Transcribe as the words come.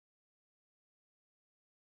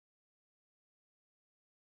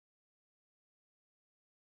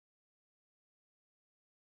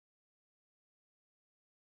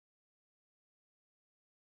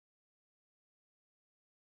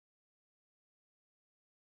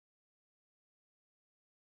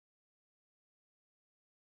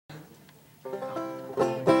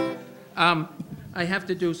I have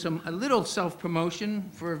to do a little self-promotion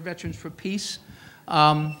for Veterans for Peace.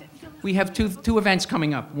 We have two events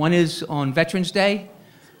coming up. One is on Veterans Day,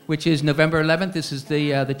 which is November 11th. This is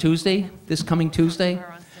the Tuesday, this coming Tuesday.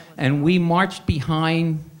 And we marched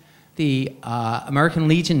behind the American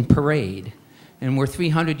Legion parade, and we're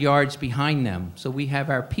 300 yards behind them. So we have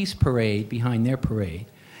our peace parade behind their parade.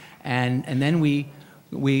 And then we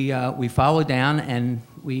follow down, and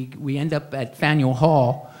we end up at Faneuil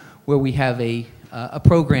Hall, where we have a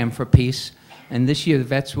program for peace. And this year the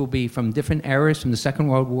vets will be from different eras, from the Second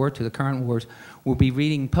World War to the current wars, will be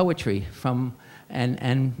reading poetry from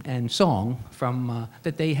and song from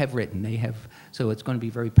that they have written. So it's going to be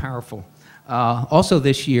very powerful. Also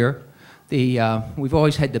this year, we've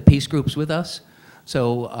always had the peace groups with us.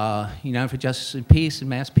 So United for Justice and Peace and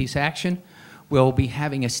Mass Peace Action will be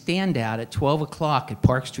having a standout at 12 o'clock at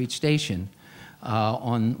Park Street Station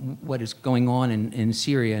on what is going on in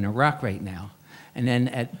Syria and Iraq right now. And then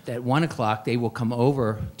at 1 o'clock, they will come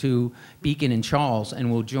over to Beacon and Charles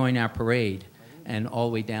and will join our parade and all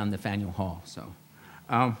the way down to Faneuil Hall. So,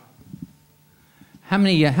 how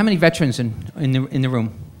many veterans in the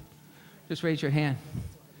room? Just raise your hand.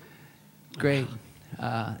 Great.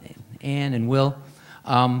 Ann and Will.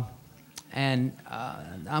 I'm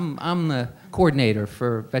the coordinator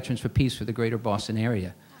for Veterans for Peace for the greater Boston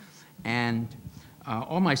area. And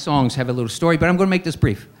all my songs have a little story, but I'm going to make this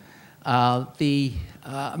brief. The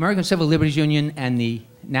American Civil Liberties Union and the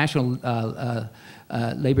National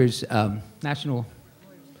National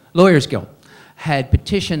Lawyers Guild had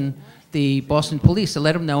petitioned the Boston police to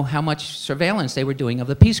let them know how much surveillance they were doing of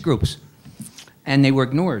the peace groups, and they were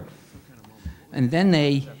ignored. And then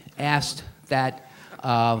they asked that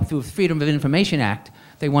through the Freedom of Information Act,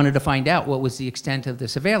 they wanted to find out what was the extent of the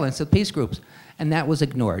surveillance of peace groups, and that was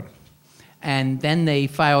ignored. And then they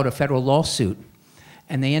filed a federal lawsuit,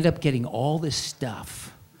 and they ended up getting all this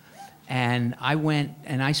stuff. And I went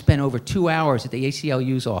and I spent over 2 hours at the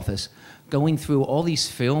ACLU's office going through all these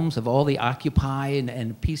films of all the Occupy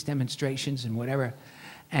and peace demonstrations and whatever.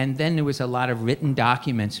 And then there was a lot of written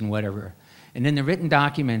documents and whatever. And in the written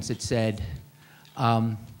documents it said,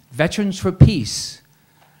 Veterans for Peace,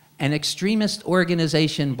 an extremist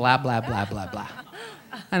organization, blah, blah, blah, blah, blah.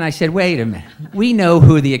 And I said, wait a minute, we know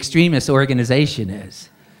who the extremist organization is.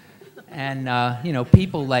 And, you know,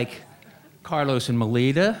 people like Carlos and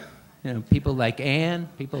Melita, you know, people like Ann,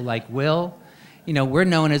 people like Will, you know, we're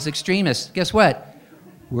known as extremists. Guess what?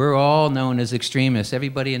 We're all known as extremists,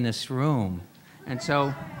 everybody in this room. And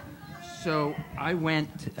so I went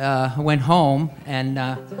home, and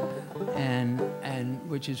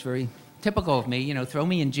which is very typical of me, you know, throw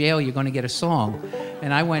me in jail, you're going to get a song.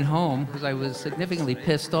 And I went home because I was significantly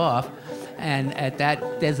pissed off and at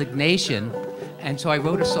that designation, and so I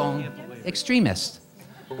wrote a song, Extremist.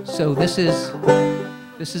 So this is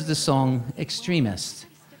the song Extremist,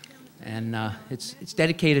 and it's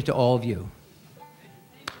dedicated to all of you.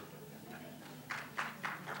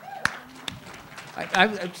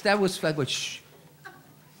 That was shh.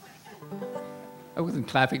 I wasn't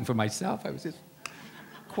clapping for myself. I was just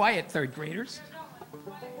quiet, third graders.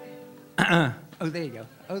 Oh, there you go.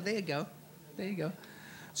 Oh, there you go. There you go.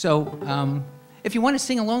 So if you want to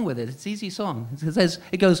sing along with it, it's an easy song.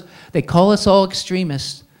 It goes, they call us all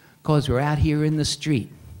extremists because we're out here in the street.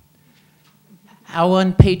 How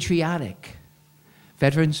unpatriotic.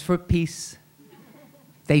 Veterans for Peace.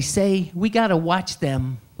 They say we got to watch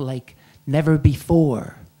them like never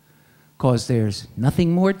before, because there's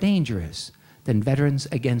nothing more dangerous than veterans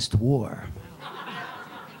against war.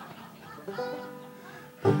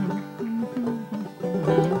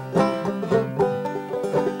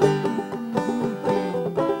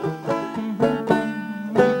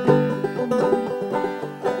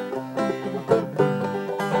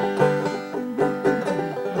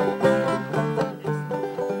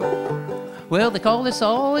 Well, they call us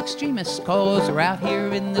all extremists cause we're out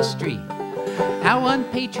here in the street. How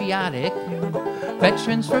unpatriotic,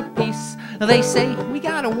 Veterans for Peace. They say we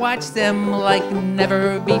gotta watch them like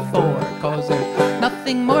never before, cause there's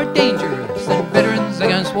nothing more dangerous than veterans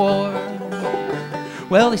against war.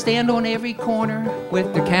 Well, they stand on every corner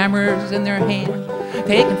with their cameras in their hand,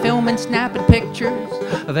 taking film and snapping pictures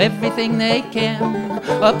of everything they can,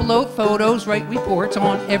 upload photos, write reports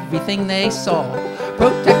on everything they saw,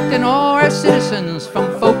 protecting all our citizens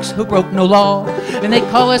from folks who broke no law. And they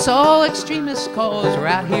call us all extremists cause we're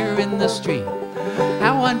out here in the street.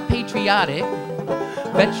 How unpatriotic,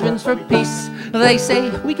 Veterans for Peace. They say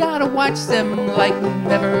we gotta watch them like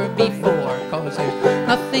never before, cause there's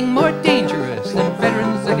nothing more dangerous than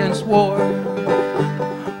veterans against war.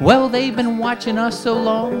 Well, they've been watching us so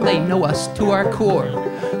long, they know us to our core.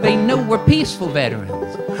 They know we're peaceful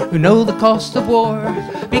veterans who know the cost of war,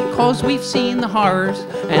 because we've seen the horrors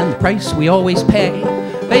and the price we always pay.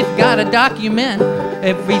 They've got to document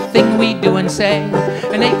everything we do and say,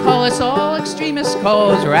 and they call us all extremists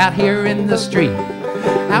cause we're out here in the street.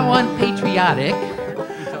 How unpatriotic,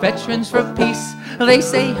 veterans for peace. They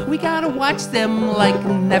say we gotta watch them like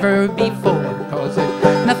never before, cause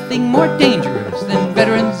there's nothing more dangerous than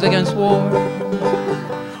veterans against war.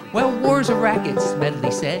 Well, war's a racket,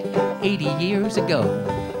 Smedley said 80 years ago.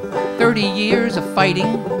 30 years of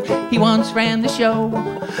fighting, he once ran the show.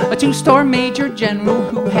 A two-star major general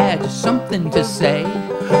who had something to say.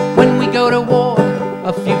 When we go to war,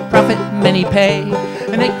 a few profit, many pay.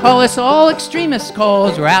 And they call us all extremists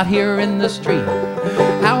cause we're out here in the street.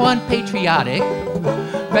 How unpatriotic,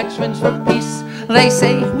 veterans for peace. They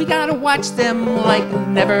say we gotta watch them like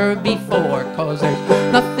never before, cause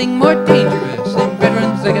there's nothing more dangerous than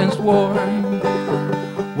veterans against war.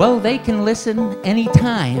 Well, they can listen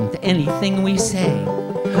anytime to anything we say.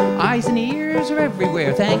 Eyes and ears are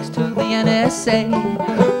everywhere thanks to the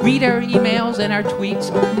NSA. Read our emails and our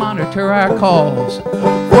tweets, monitor our calls.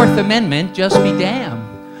 Fourth Amendment, just be damned,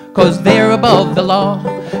 cause they're above the law.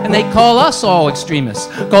 And they call us all extremists,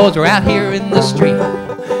 cause we're out here in the street.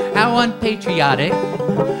 How unpatriotic,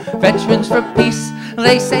 veterans for peace.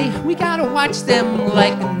 They say we gotta watch them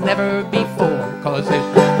like never before, cause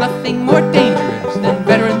there's nothing more dangerous than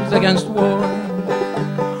veterans against war.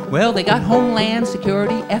 Well, they got Homeland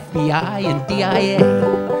Security, FBI, and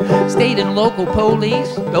DIA. State and local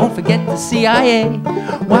police, don't forget the CIA.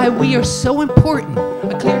 Why we are so important,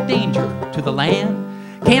 a clear danger to the land.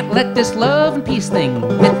 Can't let this love and peace thing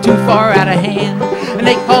get too far out of hand. And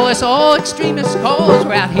they call us all extremists cause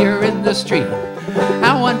we're out here in the street.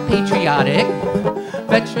 How unpatriotic,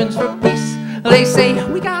 veterans for peace. They say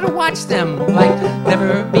we gotta watch them like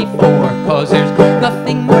never before, cause there's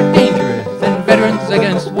nothing more dangerous than veterans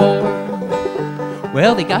against war.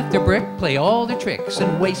 Well, they got their brick, play all their tricks,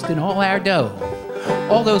 and wasting all our dough.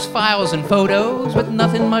 All those files and photos with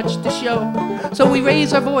nothing much to show. So we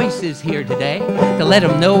raise our voices here today to let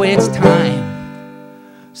them know it's time.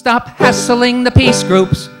 Stop hassling the peace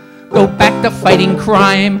groups, go back to fighting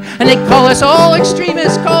crime. And they call us all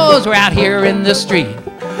extremists cause we're out here in the street.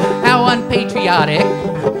 How unpatriotic,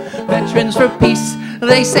 veterans for peace.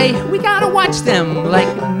 They say we gotta watch them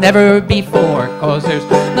like never before, cause there's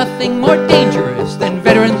nothing more dangerous than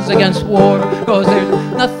veterans against war, cause there's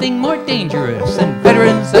nothing more dangerous than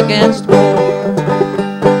veterans against war.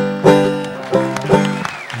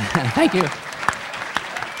 Thank you.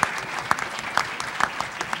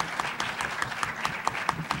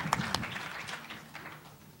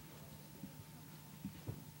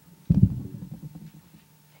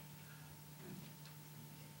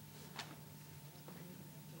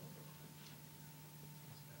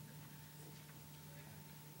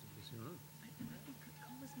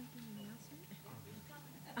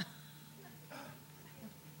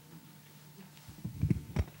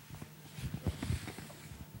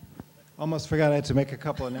 Almost forgot I had to make a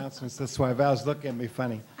couple announcements. That's why Val's looking at me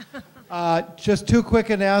funny. Just two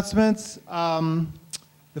quick announcements.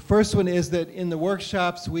 The first one is that in the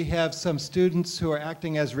workshops we have some students who are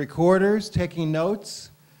acting as recorders, taking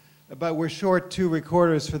notes, but we're short 2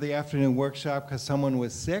 recorders for the afternoon workshop because someone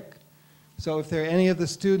was sick. So if there are any of the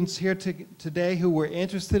students here today who were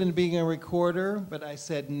interested in being a recorder, but I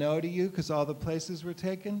said no to you because all the places were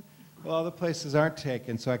taken, well, all the places aren't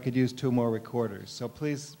taken, so I could use 2 more recorders. So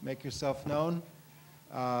please make yourself known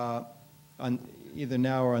on either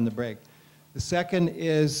now or on the break. The second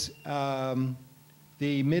is the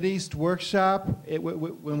Mideast workshop.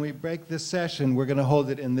 When we break this session, we're going to hold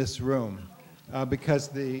it in this room because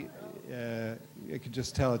you could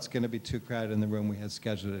just tell it's going to be too crowded in the room we had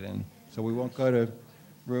scheduled it in. So we won't go to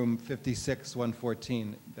room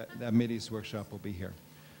 56-114. That Mideast workshop will be here.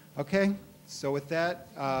 Okay? So with that,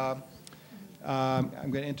 I'm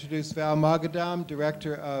going to introduce Val Mogadam,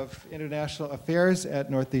 Director of International Affairs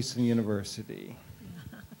at Northeastern University.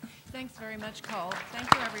 Thanks very much, Cole.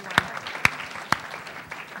 Thank you, everyone.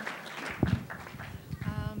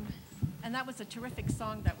 And that was a terrific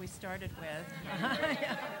song that we started with.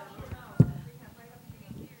 Yeah.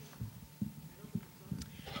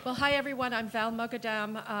 Well, hi, everyone. I'm Val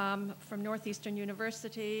Mogadam from Northeastern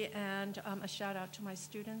University, and a shout out to my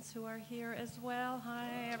students who are here as well. Hi,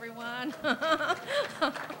 everyone.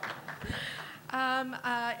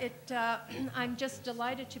 I'm just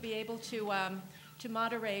delighted to be able to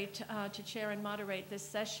moderate, to chair and moderate this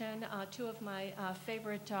session. 2 of my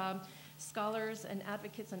favorite scholars and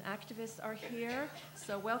advocates and activists are here.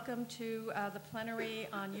 So welcome to the plenary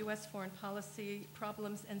on U.S. foreign policy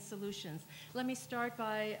problems and solutions. Let me start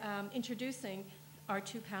by introducing our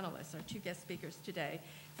two panelists, our two guest speakers today.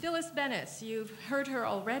 Phyllis Bennis, you've heard her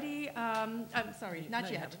already. I'm sorry, not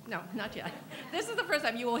yet. No, not yet. This is the first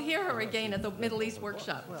time. You will hear her again at the Middle East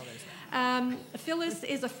workshop. Phyllis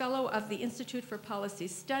is a fellow of the Institute for Policy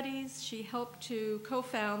Studies. She helped to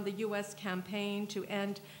co-found the U.S. campaign to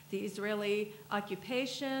end the Israeli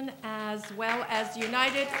occupation, as well as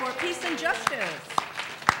United for Peace and Justice.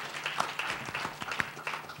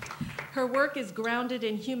 Her work is grounded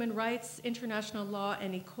in human rights, international law,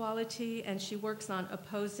 and equality, and she works on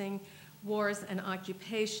opposing wars and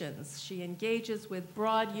occupations. She engages with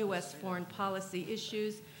broad U.S. foreign policy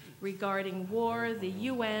issues regarding war, the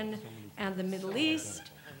UN, and the Middle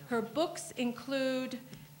East. Her books include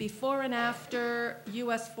Before and After,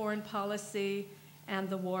 U.S. Foreign Policy, and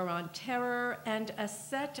the War on Terror, and a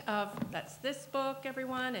set of, that's this book,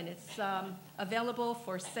 everyone, and it's available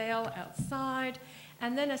for sale outside.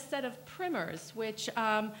 And then a set of primers, which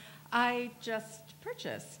I just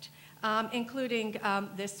purchased, including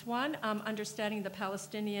this one, Understanding the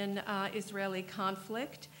Palestinian-Israeli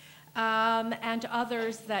Conflict, and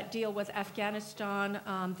others that deal with Afghanistan,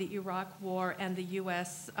 the Iraq War, and the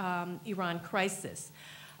U.S.-Iran crisis.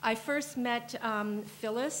 I first met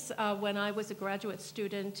Phyllis when I was a graduate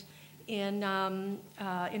student in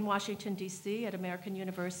Washington, D.C. at American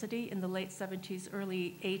University in the late 70s,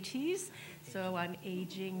 early 80s. So I'm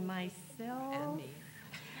aging myself.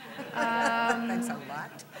 And me. Thanks a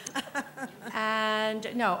lot. And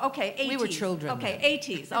no, okay, 80s. We were children. Okay,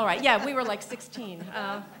 80s. All right, yeah, we were like 16.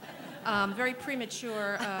 Very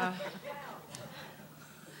premature.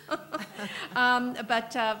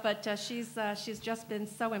 But she's just been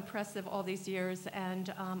so impressive all these years,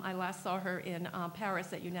 and I last saw her in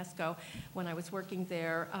Paris at UNESCO when I was working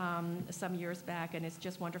there some years back, and it's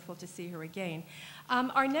just wonderful to see her again.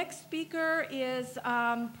 Our next speaker is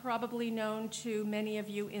probably known to many of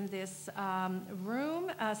you in this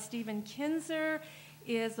room. Stephen Kinzer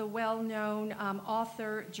is a well-known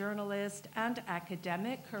author, journalist, and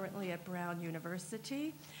academic, currently at Brown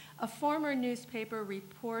University. A former newspaper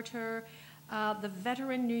reporter, the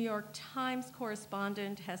veteran New York Times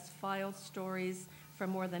correspondent, has filed stories from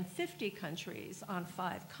more than 50 countries on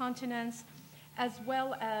 5 continents, as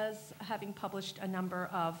well as having published a number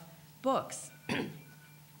of books.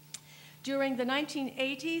 During the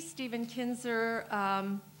 1980s, Stephen Kinzer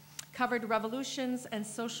covered revolutions and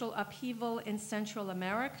social upheaval in Central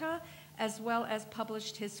America, as well as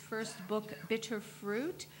published his first book, Bitter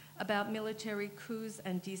Fruit, about military coups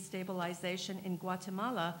and destabilization in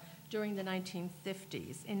Guatemala during the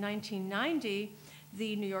 1950s. In 1990,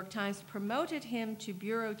 the New York Times promoted him to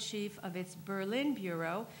bureau chief of its Berlin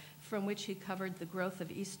bureau, from which he covered the growth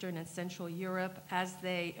of Eastern and Central Europe as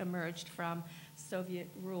they emerged from Soviet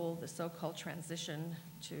rule, the so-called transition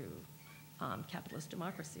to capitalist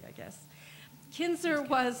democracy, I guess. Kinzer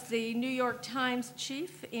was the New York Times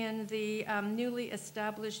chief in the newly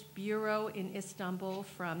established bureau in Istanbul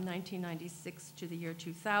from 1996 to the year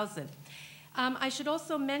 2000. I should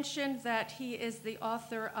also mention that he is the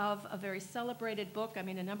author of a very celebrated book. I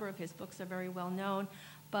mean, a number of his books are very well known,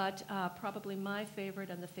 but probably my favorite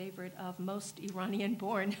and the favorite of most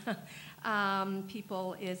Iranian-born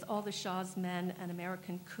people is All the Shah's Men, An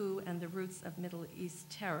American Coup and the Roots of Middle East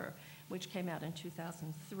Terror, which came out in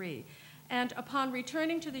 2003. And upon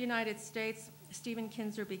returning to the United States, Stephen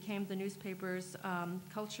Kinzer became the newspaper's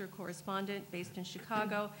culture correspondent based in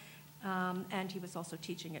Chicago, and he was also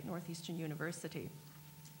teaching at Northeastern University.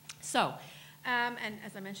 So, and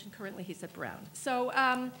as I mentioned, currently he's at Brown. So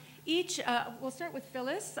we'll start with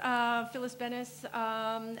Phyllis, Phyllis Bennis,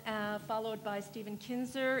 followed by Stephen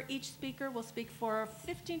Kinzer. Each speaker will speak for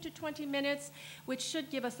 15 to 20 minutes, which should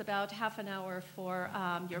give us about half an hour for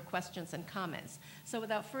your questions and comments. So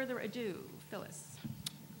without further ado, Phyllis.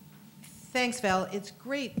 Thanks, Val. It's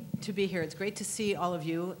great to be here. It's great to see all of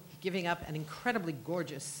you giving up an incredibly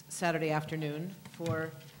gorgeous Saturday afternoon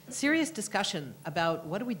for serious discussion about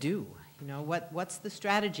what do we do? You know, what's the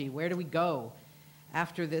strategy? Where do we go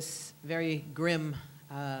after this very grim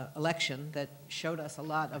election that showed us a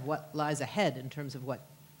lot of what lies ahead in terms of what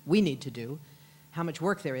we need to do, how much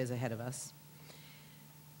work there is ahead of us?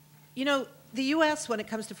 You know, the U.S., when it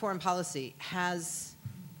comes to foreign policy, has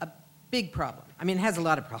a big problem. I mean, it has a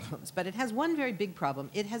lot of problems, but it has one very big problem.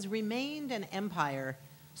 It has remained an empire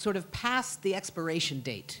sort of past the expiration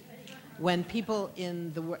date, when people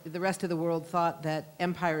in the rest of the world thought that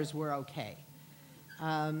empires were okay.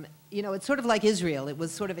 You know, it's sort of like Israel.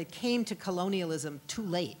 It came to colonialism too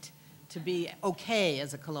late to be okay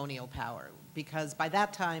as a colonial power, because by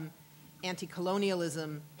that time,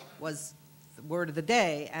 anti-colonialism was the word of the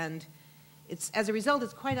day, and as a result,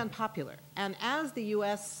 it's quite unpopular. And as the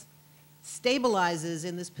U.S. stabilizes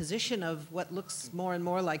in this position of what looks more and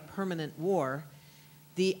more like permanent war,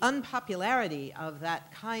 the unpopularity of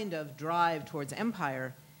that kind of drive towards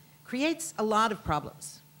empire creates a lot of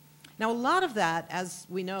problems. Now, a lot of that, as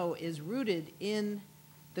we know, is rooted in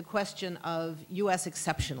the question of U.S.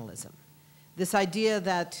 exceptionalism. This idea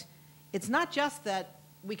that it's not just that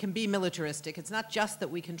we can be militaristic, it's not just that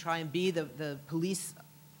we can try and be the police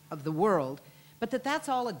of the world, but that that's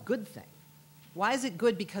all a good thing. Why is it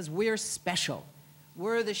good? Because we're special.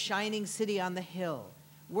 We're the shining city on the hill.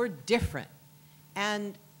 We're different.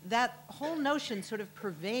 And that whole notion sort of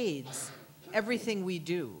pervades everything we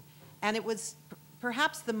do. And it was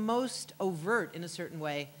perhaps the most overt, in a certain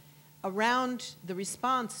way, around the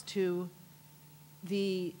response to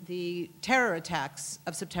the terror attacks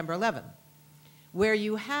of September 11, where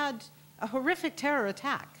you had a horrific terror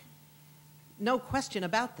attack, no question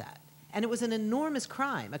about that. And it was an enormous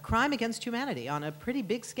crime, a crime against humanity on a pretty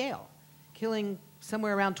big scale, killing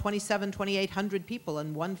somewhere around 2,800 people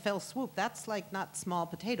in one fell swoop. That's like not small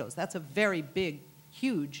potatoes. That's a very big,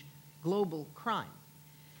 huge global crime.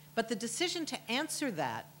 But the decision to answer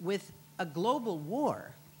that with a global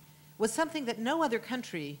war was something that no other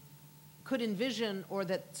country could envision, or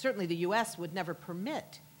that certainly the US would never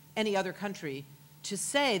permit any other country to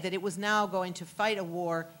say that it was now going to fight a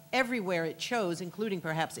war everywhere it chose, including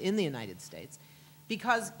perhaps in the United States,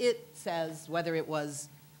 because it says, whether it was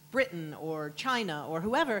Britain or China or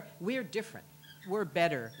whoever, we're different, we're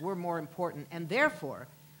better, we're more important, and therefore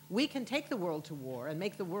we can take the world to war and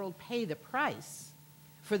make the world pay the price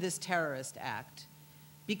for this terrorist act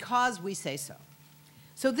because we say so.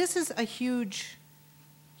 So this is a huge,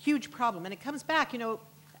 huge problem, and it comes back, you know,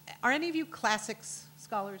 are any of you classics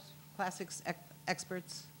scholars, classics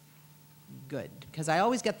experts? Good, because I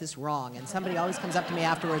always get this wrong, and somebody always comes up to me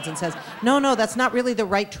afterwards and says, no, that's not really the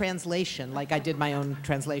right translation, like I did my own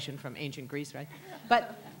translation from ancient Greece, right?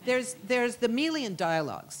 But there's the Melian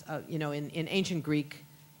dialogues, you know, in ancient Greek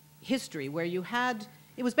history, where you had,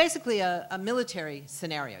 it was basically a military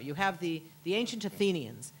scenario. You have the ancient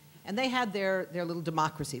Athenians, and they had their little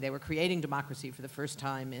democracy. They were creating democracy for the first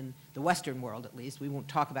time in the Western world, at least. We won't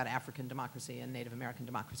talk about African democracy and Native American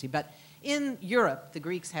democracy. But in Europe, the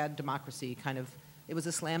Greeks had democracy kind of, it was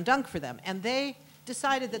a slam dunk for them. And they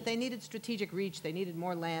decided that they needed strategic reach, they needed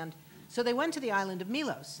more land. So they went to the island of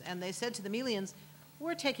Melos, and they said to the Melians,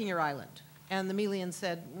 we're taking your island. And the Melians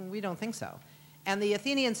said, we don't think so. And the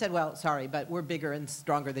Athenians said, well, sorry, but we're bigger and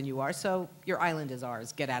stronger than you are, so your island is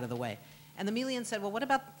ours, get out of the way. And the Melians said, well, what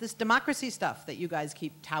about this democracy stuff that you guys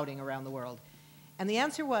keep touting around the world? And the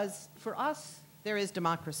answer was, for us, there is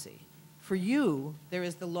democracy. For you, there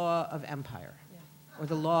is the law of empire, or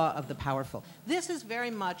the law of the powerful. This is very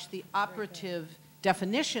much the operative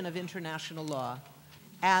definition of international law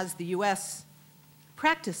as the US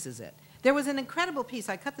practices it. There was an incredible piece,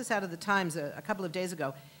 I cut this out of the Times a couple of days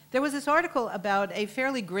ago. There was this article about a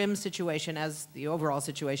fairly grim situation, as the overall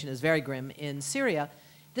situation is very grim, in Syria.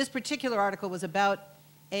 This particular article was about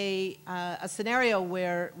a scenario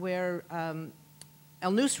where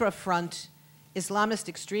al-Nusra Front Islamist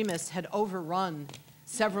extremists had overrun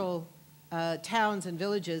several towns and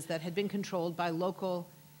villages that had been controlled by local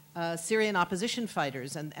Syrian opposition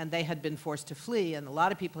fighters, and they had been forced to flee, and a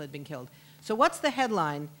lot of people had been killed. So what's the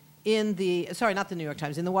headline in the, sorry, not the New York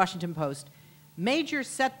Times, in the Washington Post? Major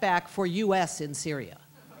setback for U.S. in Syria.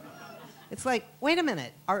 It's like, wait a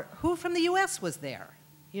minute, who from the U.S. was there?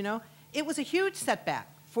 You know, it was a huge setback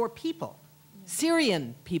for people,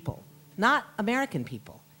 Syrian people, not American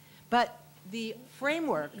people. But the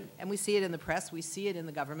framework, and we see it in the press, we see it in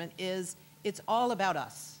the government, is it's all about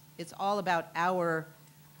us. It's all about our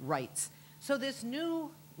rights. So this new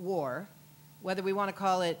war, whether we want to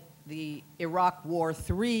call it the Iraq War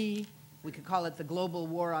 3, we could call it the Global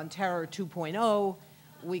War on Terror 2.0,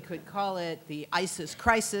 we could call it the ISIS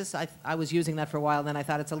crisis. I was using that for a while, then I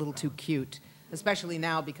thought it's a little too cute, especially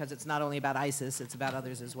now because it's not only about ISIS, it's about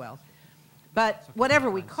others as well. But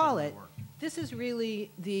whatever we call it, this is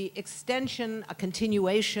really the extension, a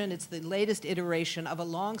continuation, it's the latest iteration of a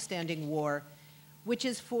long-standing war, which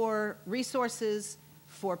is for resources,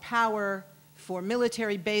 for power, for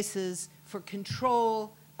military bases, for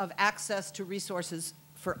control of access to resources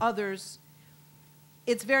for others.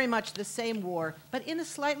 It's very much the same war, but in a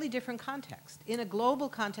slightly different context, in a global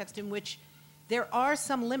context in which there are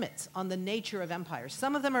some limits on the nature of empire.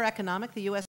 Some of them are economic. The U.S.